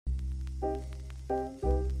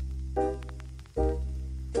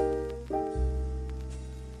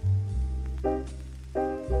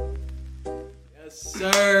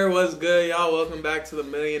Sir, what's good, y'all? Welcome back to the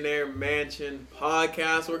Millionaire Mansion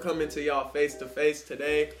podcast. We're coming to y'all face to face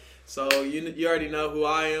today. So you already know who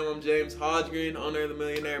I am. I'm James Hodggreen, owner of the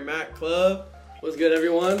Millionaire Mac Club. What's good,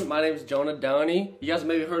 everyone? My name is Jonah Downey. You guys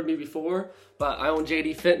maybe heard me before, but I own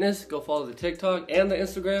JD Fitness. Go follow the TikTok and the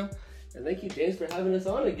Instagram. And thank you, James, for having us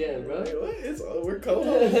on again, bro. Wait, what? We're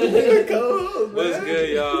co-hosts. We're co-hosts, What's good,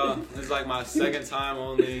 y'all? This is like my second time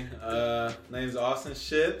only. Name's Austin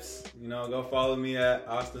Ships. You know, go follow me at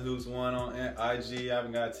Austin Hoops 1 on IG. I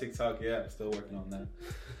haven't got a TikTok yet. I'm still working on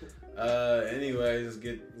that. Anyways, let's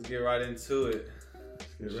get right into it.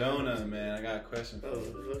 Jonah, man, I got a question for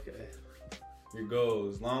you. Oh, okay. Your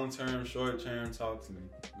goals, long term, short term. Talk to me.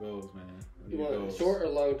 Goals, man. You Your want goals. short or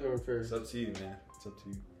long term first? It's up to you, man. It's up to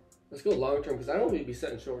you. Let's go long term because I don't really be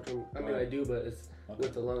setting short term. I mean, Right. I do, but it's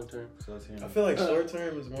with the long term. So let's hear I it. feel like short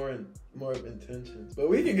term is more of intentions, but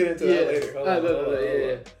we can get into that later. Hold on.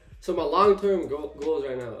 Yeah. So my long term goals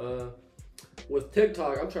right now, with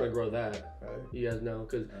TikTok, I'm trying to grow that. Right. You guys know,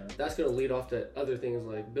 because Right. that's gonna lead off to other things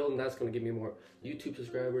like building. That's gonna give me more YouTube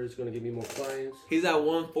subscribers. It's gonna give me more clients. He's at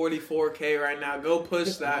 144K right now. Go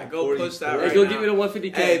push that. Go push that Hey, right go now. give me the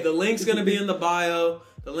 150K. Hey, the link's gonna be in the bio.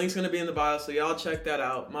 The link's gonna be in the bio, so y'all check that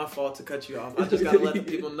out. My fault to cut you off. I just gotta let the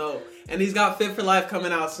people know. And he's got Fit for Life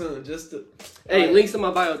coming out soon. Just to, Hey, like, links in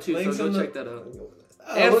my bio too, links so in go the- check that out. Oh,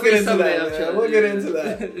 we'll get into someday, that. I'm Man. trying We'll to get do into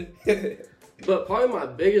that. But probably my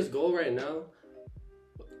biggest goal right now,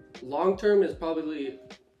 long term, is probably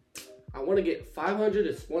I want to get 500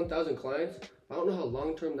 to 1,000 clients. I don't know how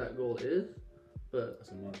long term that goal is, but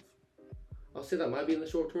That's a month. I'll say that might be in the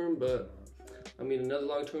short term. But I mean, another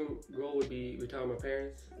long term goal would be retire my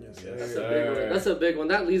parents. Yes, Yes, That's sir. a big one. Sir. That's a big one.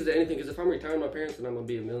 That leads to anything because if I'm retiring my parents, then I'm gonna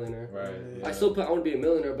be a millionaire. Right. Yeah. I still want to be a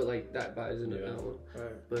millionaire, but like that buys into Yeah. that one.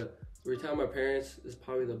 Right. But retire my parents is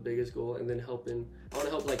probably the biggest goal, and then I want to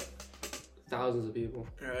help like thousands of people.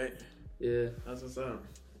 Right. Yeah. That's what's up.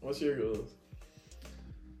 What's your goals?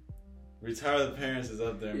 Retire the parents is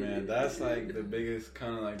up there, man. That's like the biggest,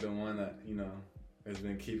 kind of like the one that, you know, has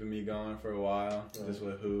been keeping me going for a while, just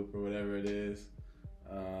with hoop or whatever it is.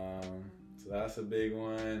 So that's a big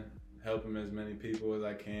one. Helping as many people as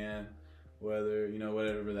I can, whether, you know,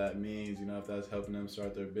 whatever that means, you know, if that's helping them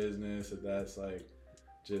start their business, if that's like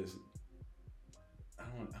just, I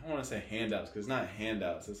don't want to say handouts, because it's not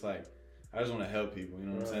handouts. It's like, I just want to help people, you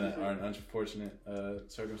know what I'm saying, that are in unfortunate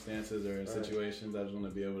circumstances or in situations. I just want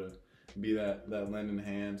to be able to be that lending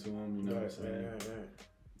hand to them, you know what I'm saying? Right.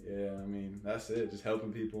 Yeah, I mean, that's it. Just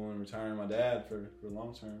helping people and retiring my dad for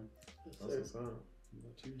long term. That's what's up. What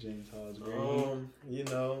about you, James Hodge? You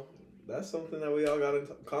know, that's something that we all got in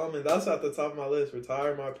common. That's at the top of my list.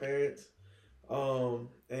 Retire my parents.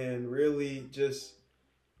 And really just,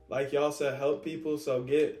 like y'all said, help people. So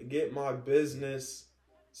get my business.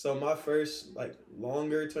 So my first, like,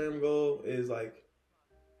 longer term goal is, like,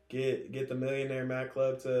 get the Millionaire Mac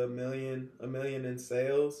Club to a million in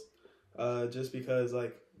sales. Just because,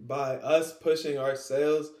 like, by us pushing our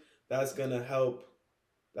sales, that's gonna help.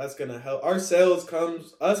 Our sales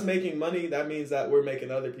comes, us making money, that means that we're making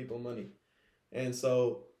other people money. And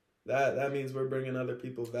so that means we're bringing other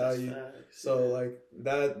people value. So like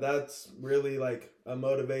that's really like a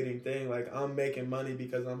motivating thing. Like, I'm making money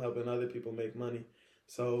because I'm helping other people make money.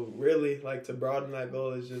 So really, like, to broaden that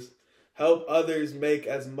goal is just help others make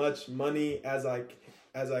as much money as I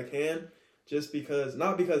can. Just because,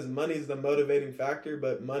 not because money is the motivating factor,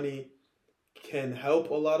 but money can help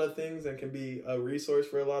a lot of things and can be a resource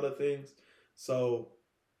for a lot of things. So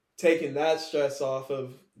taking that stress out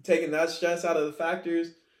of the factors,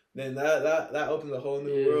 then that opens a whole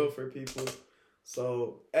new world for people.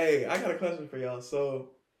 So, hey, I got a question for y'all. So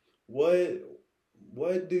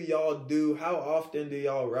what do y'all do? How often do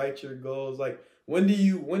y'all write your goals? Like,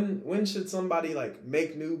 when should somebody, like,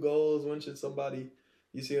 make new goals? When should somebody,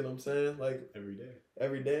 you see what I'm saying? Like, Every day.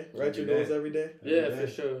 every day? Write your goals every day? Yeah, Every day.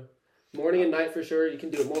 for sure. Morning and night for sure. You can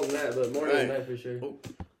do it more than that, but morning and Right. night for sure. Oh.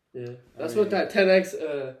 Yeah, that's what that 10x.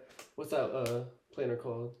 What's that planner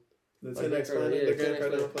called? The Like 10X Grant planning, Cardone, the yeah, Grant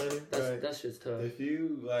 10X Cardone planning? Right. That shit's tough. If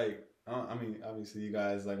you, like, I mean, obviously you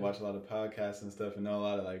guys, like, watch a lot of podcasts and stuff and know a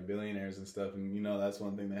lot of, like, billionaires and stuff, and, you know, that's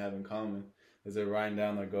one thing they have in common is they're writing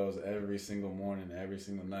down their goals every single morning, every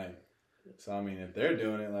single night. So, I mean, if they're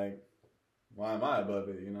doing it, like, why am I above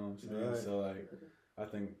it, you know what I'm saying? Right. So, like, I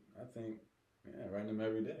think, yeah, writing them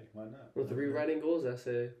every day. Why not? With the rewriting goals, I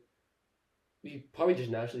say you probably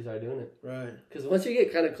just naturally start doing it. Right. Because once you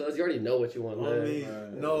get kind of close, you already know what you want. I mean,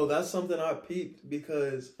 Right. no, that's something I peeped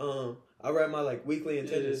because I write my like weekly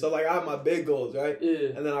intentions. Yeah. So like I have my big goals, right? Yeah.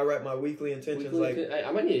 And then I write my weekly intentions.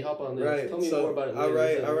 I might need help on this. Right. Tell me so more about it. I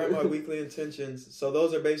later. write my weekly intentions. So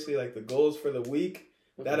those are basically like the goals for the week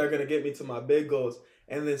that are gonna get me to my big goals.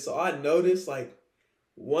 And then so I noticed like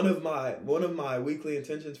one of my weekly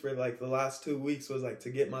intentions for like the last 2 weeks was like to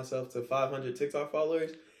get myself to 500 TikTok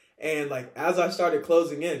followers. And like as I started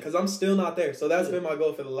closing in, because I'm still not there, so that's been my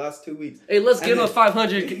goal for the last 2 weeks. Hey, let's get And him then-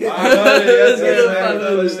 500. Let's get him man,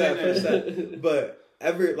 500. push that. But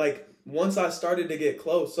once I started to get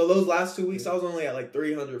close, so those last 2 weeks I was only at like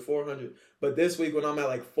 300, 400. But this week when I'm at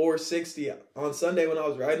like 460 on Sunday when I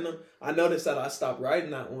was writing them, I noticed that I stopped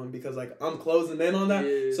writing that one because like I'm closing in on that.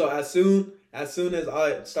 Yeah. So as soon as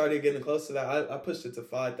I started getting close to that, I pushed it to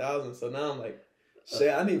 5,000. So now I'm like,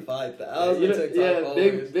 shit, I need 5,000 TikTok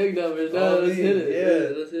followers. big numbers. No, Oh, let's hit it.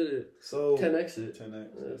 yeah. Let's hit it. So 10x it.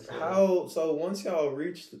 10x. so once y'all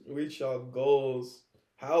reach y'all goals,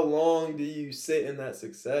 how long do you sit in that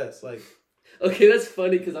success? Like, Okay, that's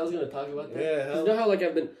funny because I was gonna talk about that. Yeah, 'Cause you know how like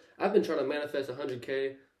I've been trying to manifest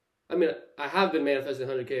 100K. I mean, I have been manifesting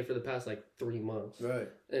 100K for the past like 3 months. right.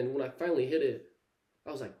 And when I finally hit it,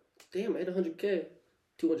 I was like, damn, I hit 100K,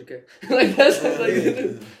 200K. like that's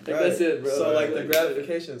that's it, bro. So like the Like,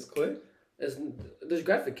 gratification is quick. There's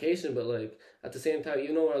gratification, but like at the same time,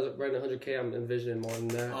 even though when I was writing 100K, I'm envisioning more than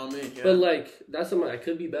that. I mean, But like that's something I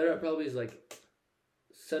could be better at. Probably is like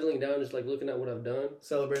settling down, just like looking at what I've done.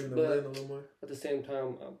 celebrating the but- win a little more. At the same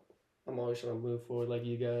time, I'm always trying to move forward, like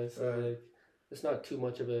you guys. So, Right. like it's not too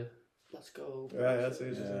much of a let's go. Right, that's what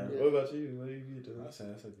you're saying. Yeah. What about you? What do you do? I say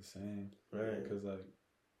that's like the same. Right. Because like,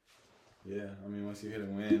 yeah, I mean, once you hit a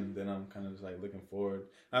win, then I'm kind of just like looking forward.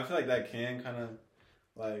 And I feel like that can kind of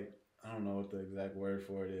like, I don't know what the exact word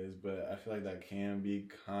for it is, but I feel like that can be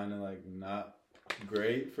kind of like not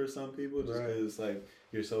great for some people just Right. because like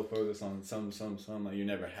you're so focused on some like you're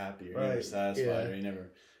never happy, you're never Right. satisfied, Yeah. or you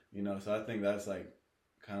never, so I think that's like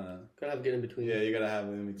kind of, Gotta have to get in between. yeah, you gotta have it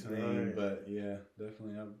in between. Right. But yeah,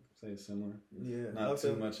 definitely I'd say it's similar. Yeah. I Not too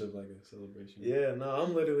feel- much of like a celebration. Yeah, no,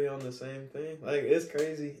 I'm literally on the same thing. Like it's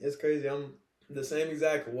crazy. It's crazy. I'm the same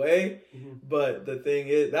exact way. Mhm. But the thing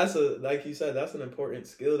is, like you said, that's an important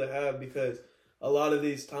skill to have because a lot of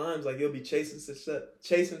these times, like you'll be chasing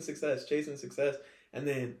success, and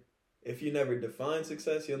then if you never define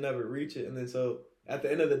success, you'll never reach it. And then so at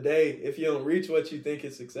the end of the day, if you don't reach what you think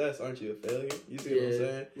is success, aren't you a failure? You see what I'm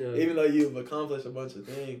saying? Yeah. Even though you've accomplished a bunch of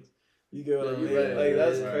things, you get what I No, mean? you're right. Like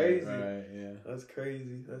that's Right, crazy. Right, yeah. That's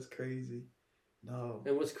crazy. That's crazy. No.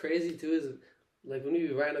 And what's crazy too is like when we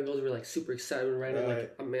be writing our goals, we're like super excited when writing Right.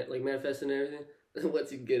 like I'm like manifesting and everything. And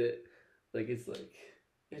once you get it, like it's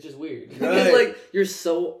just weird. Right. Because like you're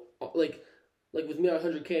so like with me at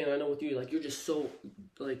 100K, and I know with you, like you're just so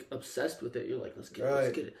like obsessed with it. You're like, let's get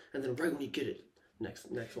it, and then right when you get it, next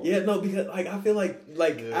one. Yeah, no, because like I feel like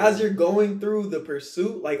Yeah. as you're going through the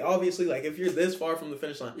pursuit, like obviously like if you're this far from the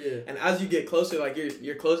finish line, Yeah. and as you get closer, like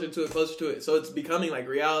you're closer to it, so it's becoming like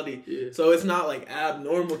reality. Yeah. So it's not like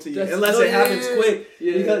abnormal to you That's- unless no, it happens yeah. quick.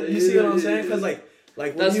 Yeah, Because you see what I'm yeah, saying? yeah. Because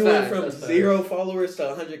like when That's you facts, went that's from facts. 0 followers to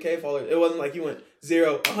 100K followers, it wasn't like you went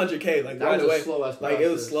 0 100K like That right was away. a slow ass Like it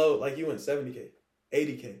was process. slow. Like you went 70K,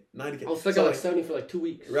 80K, 90K. I was stuck So, at like 70 for like 2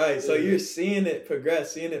 weeks. right. So Yeah. you're seeing it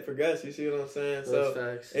progress. You see what I'm saying? That's So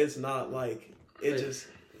facts. it's not like it Like- just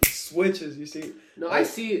switches. You see? No, I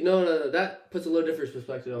see. No. That puts a little different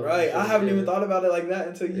perspective on it. Right. I haven't Yeah. even thought about it like that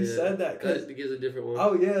until you Yeah. said that. Cause That gives a different one.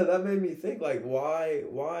 oh yeah, that made me think like why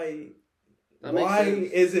That makes why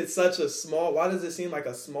sense. is it such a small? Why does it seem like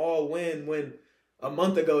a small win when a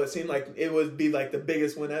month ago it seemed like it would be like the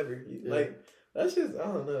biggest win ever? Yeah. Like that's just I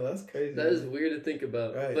don't know. That's crazy. That is weird to think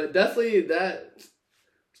about. Right. But definitely that.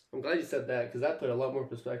 I'm glad you said that because that put a lot more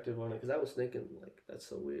perspective on it. Because I was thinking like that's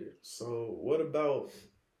so weird. So what about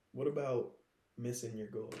missing your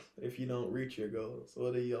goals? If you don't reach your goals,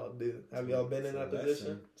 what do y'all do? Have y'all been in that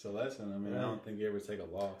position? It's a lesson. I mean, I Right. don't think you ever take a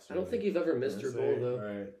loss. I don't think you've ever missed your Yes, goal sir. though.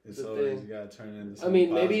 Right. It's the always thing. you gotta turn it into I something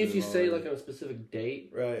mean, maybe if you positive say always. like on a specific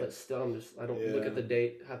date, Right. but still, I don't Yeah. look at the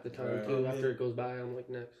date half the time Right. too. After it goes by, I'm like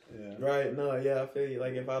next. Yeah. Right. No. Yeah. I feel you.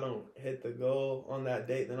 Like if I don't hit the goal on that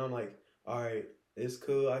date, then I'm like, all right, it's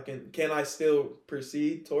cool. Can I still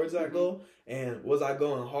proceed towards that Mhm. goal? And was I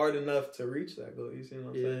going hard enough to reach that goal? You see what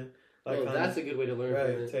I'm Yeah. saying? Like Oh, kinda- that's a good way to learn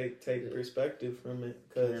right. from it. Take Yeah. perspective from it.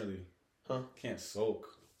 Cause Really. Huh? Can't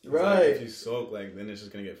sulk. 'Cause, Right. Like, if you sulk, like then it's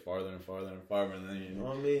just gonna get farther and farther and farther, and then you're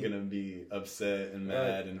on me. gonna be upset and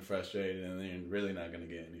mad and frustrated, and then you're really not gonna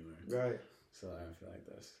get anywhere. Right. So I feel like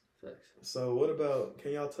that's Facts. So what about?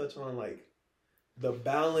 Can y'all touch on like the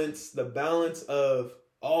balance of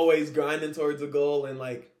always grinding towards a goal and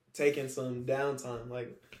like taking some downtime?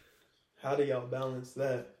 Like, how do y'all balance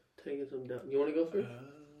that? Taking some down. You want to go first?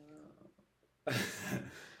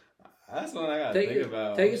 That's one I gotta think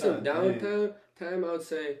about. Taking some downtime. I would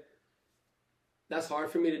say that's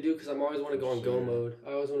hard for me to do because I'm always want to go on go mode.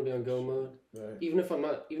 I always want to be on go mode. Right. Even if I'm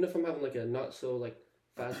having like a not so like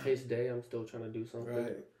fast paced day, I'm still trying to do something.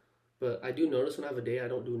 Right. But I do notice when I have a day I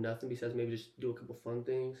don't do nothing besides maybe just do a couple fun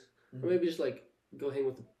things, or maybe just like go hang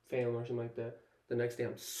with the family or something like that. The next day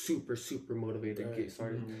I'm super motivated to get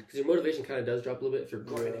started because your motivation kind of does drop a little bit if you're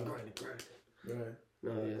grinding. Right.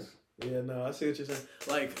 No, yeah. Yeah, no, I see what you're saying.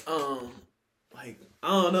 Like I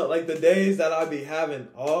don't know, like the days that I be having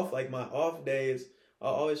off, like my off days, I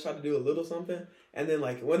always try to do a little something. And then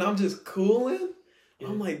like when I'm just cooling,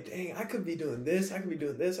 I'm like, dang, I could be doing this, I could be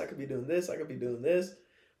doing this, I could be doing this, I could be doing this.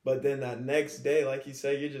 But then that next day, like you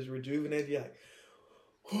said, you're just rejuvenated. You're like,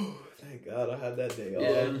 whew, thank God I had that day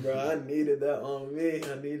off, bro. I needed that on me.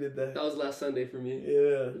 I needed that. That was last Sunday for me.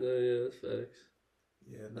 Yeah. No, yeah, that's facts.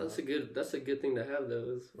 Yeah, no. That's a good thing to have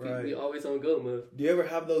though. Is Right. we always on go mode. Do you ever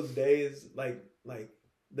have those days like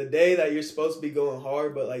the day that you're supposed to be going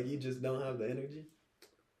hard, but like you just don't have the energy?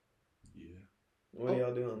 Yeah. What do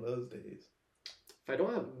y'all do on those days? If I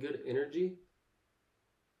don't have good energy,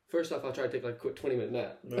 first off, I'll try to take like a quick 20-minute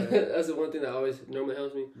nap. Right. That's the one thing that always normally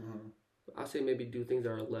helps me. Uh-huh. I say maybe do things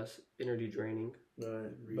that are less energy draining.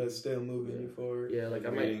 Right. But still moving you forward. Yeah, like I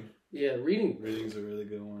Reading. might. Yeah, reading. Reading's a really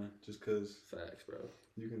good one, just because Facts, bro.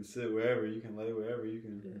 you can sit wherever, you can lay wherever, you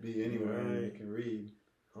can be anywhere, and you can read.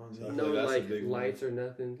 Oh, So I man. feel No that's a like big one. lights or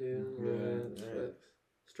nothing too. Yeah. That's facts.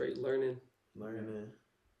 Straight learning. Learning.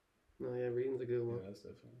 No, yeah, reading's a good one. Yeah, that's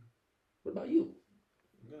definitely. What about you?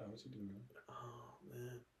 Yeah, what you do, man? Oh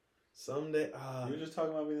man. Someday. You were just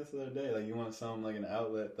talking about me this the other day. Like you want something like an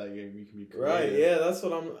outlet that you can be creative. Right. Yeah. That's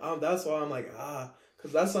what I'm. That's why I'm like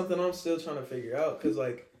because that's something I'm still trying to figure out. Because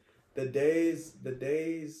like the days,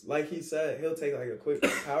 like he said, he'll take like a quick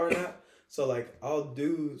power nap. So like I'll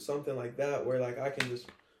do something like that where like I can just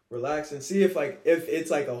relax and see if it's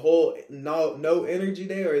like a whole no energy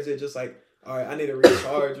day, or is it just like, all right, I need to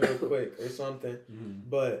recharge real quick or something. Mm-hmm.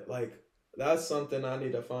 But like that's something I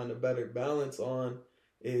need to find a better balance on,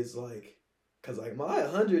 is like, cause like my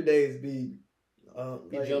 100 days be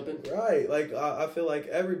like, jumping, right? Like I feel like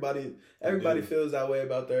everybody feels that way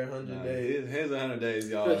about their 100 days. His 100 days,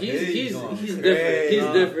 y'all. No, he's going different. crazy. He's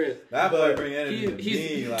different. That boy But bring energy to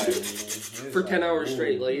me, like For 10 hours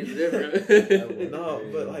straight, like he's different. No,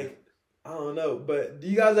 but like I don't know. But do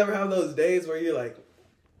you guys ever have those days where you're like,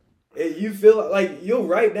 you feel like you'll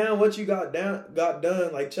write down what you got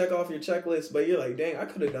done, like check off your checklist, but you're like, dang, I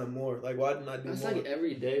could have done more. Like, why didn't I do That's more? like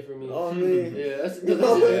every day for me. Oh man, Yeah, that's You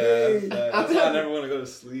know what I Yeah, mean? that's why I never want to go to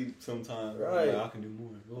sleep sometimes. Right. Like, I can do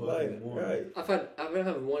more. Oh, I can do more. Right. I've been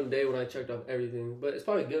having one day when I checked off everything, but it's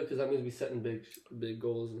probably good because that means we setting big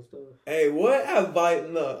goals and stuff. Hey, what advice?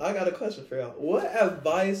 No, I got a question for y'all. What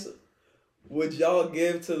advice would y'all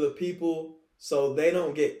give to the people so they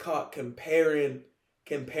don't get caught comparing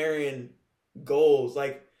goals?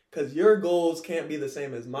 Like, cause your goals can't be the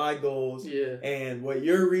same as my goals. Yeah. And what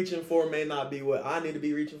you're reaching for may not be what I need to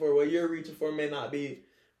be reaching for. What you're reaching for may not be.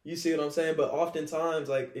 You see what I'm saying? But oftentimes,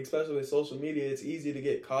 like, especially with social media, it's easy to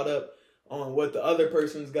get caught up on what the other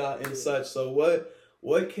person's got and such. So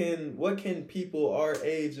what can people our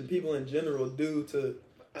age and people in general do to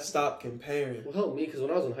stop comparing? Well, help me because when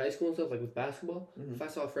I was in high school and stuff, like with basketball, Mhm. if I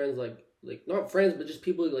saw friends like not friends, but just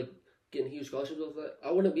people like getting huge scholarships and stuff,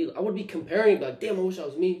 I would be comparing, like, damn, I wish I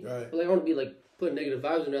was me. Right. But like I wouldn't be like putting negative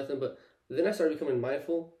vibes or nothing. But then I started becoming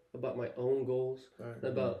mindful about my own goals, Right. and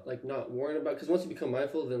about like not worrying about, because once you become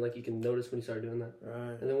mindful, then like you can notice when you start doing that,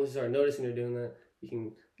 Right. and then once you start noticing you're doing that, you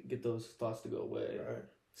can get those thoughts to go away. Right.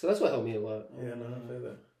 So that's what helped me a lot. Yeah, no, I feel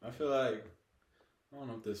that. I feel like, I don't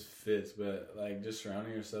know if this fits, but like just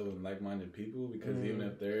surrounding yourself with like-minded people, because even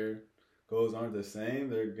if their goals aren't the same,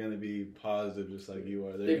 they're gonna be positive just like you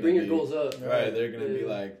are. They bring your goals up. Right, they're gonna be Yeah.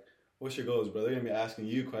 like, what's your goals, bro? They're gonna be asking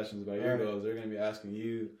you questions about your Right. goals. They're gonna be asking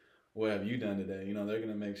you, what have you done today? You know, they're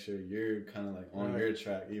gonna make sure you're kind of like on Right. your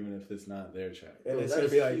track, even if it's not their track. And Bro, it's that gonna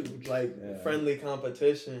is be like huge. Yeah. friendly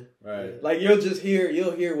competition. Right. Like you'll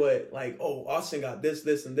hear what, like, oh, Austin got this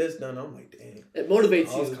and this done. I'm like, dang, It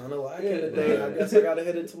motivates I was you. kind of lacking Yeah. today. I Right. guess I gotta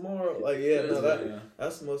hit it tomorrow. Like, yeah, no, Yeah.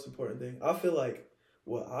 that's the most important thing. I feel like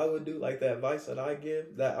what I would do, like the advice that I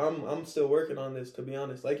give, that I'm still working on this, to be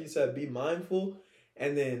honest. Like you said, be mindful,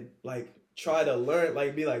 and then like try to learn.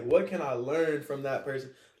 Like, be like, what can I learn from that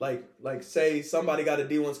person? Like say somebody got a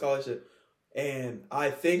D1 scholarship, and I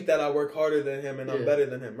think that I work harder than him and I'm Yeah. better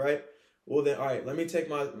than him, right? Well then, all right, let me take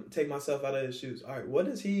myself out of his shoes. All right, what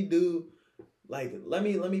does he do? like let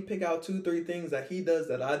me pick out 2-3 things that he does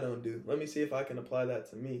that I don't do. Let me see if I can apply that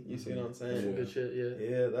to me. You see what I'm saying? Some good shit, yeah.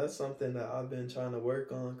 Yeah, that's something that I've been trying to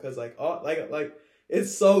work on. Cause like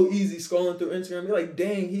it's so easy scrolling through Instagram. You're like,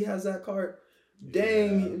 dang, he has that card.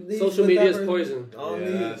 Dang, social media is poison. On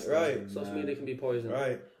me, right? Social media can be poison.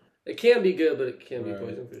 Right. It can be good, but it can be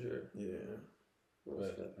poison for sure. Yeah.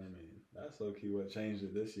 But I mean, that's low key what changed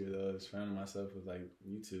it this year though. Is surrounding myself with like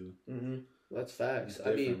YouTube. Mm-hmm. It's That's facts.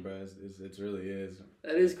 different, bro. It really is.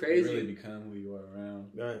 That is crazy. You really become who you are around.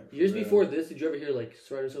 Right. Years before this, did you ever hear like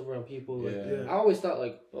surround yourself around people? Like, Yeah. I always thought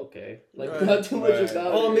like, okay, like not too much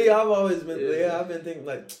about On it. me, I've always been. Yeah, I've been thinking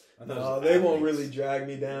like, no, they won't really drag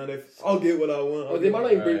me down if I'll get what I want. Or they might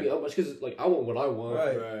not even bring me up much because like I want what I want.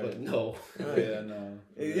 Right. But no. Right. Yeah, no.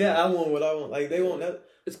 Yeah, I want what I want. Like they won't.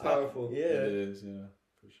 It's powerful. Yeah, it is. Yeah,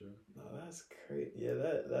 for sure. No, that's great. Yeah,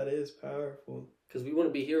 that is powerful. Because we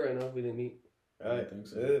wouldn't be here right now if we didn't meet. Right. I think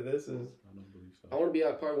so. This is. I don't believe so. I want to be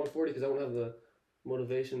at part 140 because I want to have the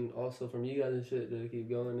motivation also from you guys and shit to keep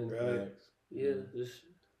going and Right. yeah, just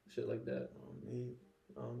shit like that. On me.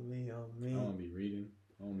 I want to be reading.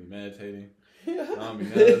 I want to be meditating. Yeah. I want to be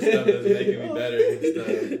none of the stuff that's making me better and stuff.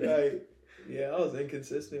 Right. Yeah, I was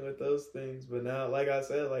inconsistent with those things, but now, like I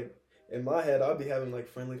said, like in my head, I'll be having like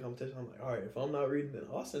friendly competition. I'm like, all right, if I'm not reading, then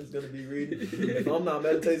Austin's gonna be reading. If I'm not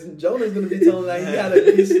meditating, Jonah's gonna be telling that he had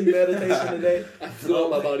a decent meditation today. I feel on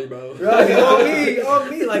my body, bro. Right, on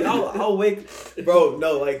me. Like I'll wake, bro.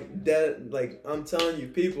 No, like that. Like I'm telling you,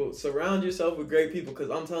 people, surround yourself with great people. Cause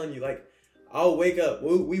I'm telling you, like I'll wake up.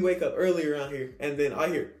 We wake up early around here, and then I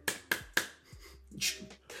hear.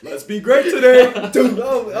 Let's be great today. Dude,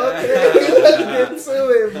 okay. Let's get to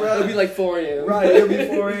it, bro. It'll be like 4 a.m. Right, it'll be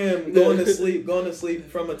 4 a.m. Going to sleep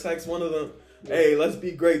from a text. One of them, hey, let's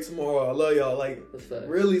be great tomorrow. I love y'all. Like,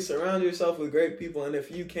 really surround yourself with great people. And if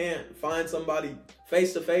you can't find somebody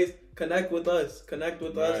face to face, connect with us.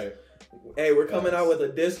 Us. Hey, we're coming out with a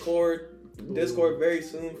Discord very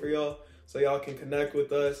soon for y'all. So y'all can connect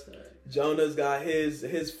with us. Jonah's got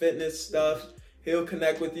his fitness stuff. He'll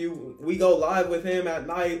connect with you. We go live with him at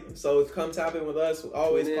night, so come tap in with us.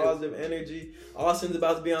 Always positive energy. Austin's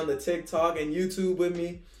about to be on the TikTok and YouTube with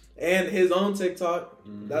me, and his own TikTok.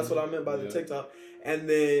 Mm-hmm. That's what I meant by the TikTok. And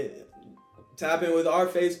then tap in with our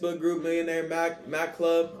Facebook group, Millionaire Mac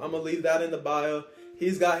Club. I'm gonna leave that in the bio.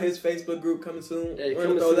 He's got his Facebook group coming soon. We're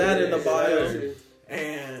gonna throw that in the bio.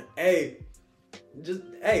 And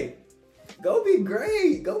go be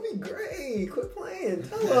great. Quit playing.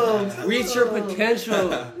 Tell them. Reach your potential.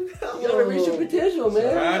 You gotta reach your potential,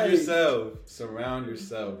 man. Surround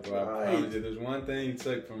yourself, bro. I promise you, there's one thing you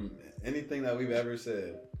took from anything that we've ever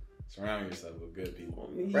said. Surround yourself with good people.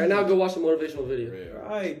 Right now, go watch a motivational video.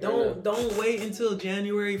 Right. Don't wait until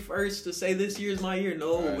January 1st to say this year's my year.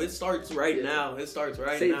 No, it starts right now. It starts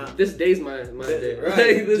now. This day's my day.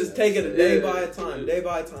 Right. Just take it a day by a time.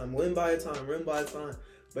 Win by a time.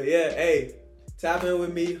 But yeah, hey, tap in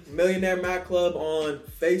with me, Millionaire Mac Club on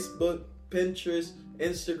Facebook, Pinterest,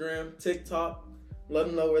 Instagram, TikTok. Let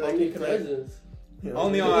them know where they can connect.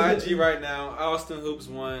 Only on IG right now, Austin Hoops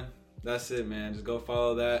 1. That's it, man. Just go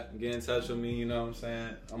follow that. Get in touch with me, you know what I'm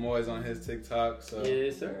saying? I'm always on his TikTok, so.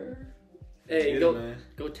 Yes, sir. Hey,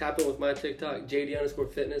 go tap in with my TikTok,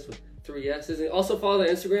 JD_fitness with 3 S's. And also follow the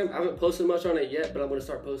Instagram. I haven't posted much on it yet, but I'm going to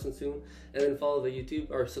start posting soon. And then follow the YouTube,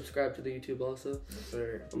 or subscribe to the YouTube also. Yes,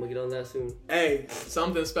 sir. I'm going to get on that soon. Hey,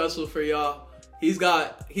 something special for y'all. He's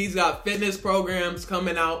got fitness programs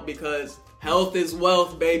coming out because health is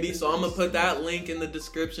wealth, baby. So I'm going to put that link in the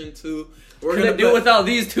description too. We're going to do it without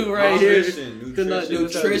these two right here.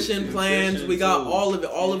 Nutrition plans. We got all of it,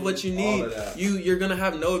 all of what you need. You're going to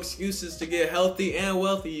have no excuses to get healthy and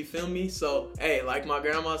wealthy, you feel me? So, hey, like my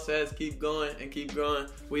grandma says, keep going and keep growing.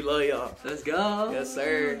 We love y'all. Let's go. Yes,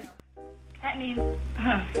 sir. That means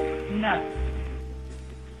nothing.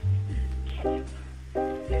 Ketchup.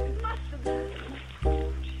 Mustard.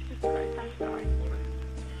 Jesus Christ, I'm sorry.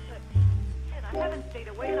 But, Ted, I haven't stayed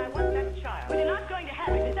away and I want that child. But you're not going to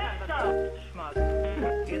have it, is that so? Schmuck.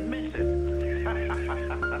 You admit it. What do you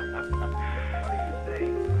say,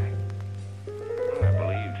 Frank? I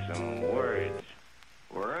believe some words.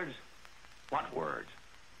 Words? What words?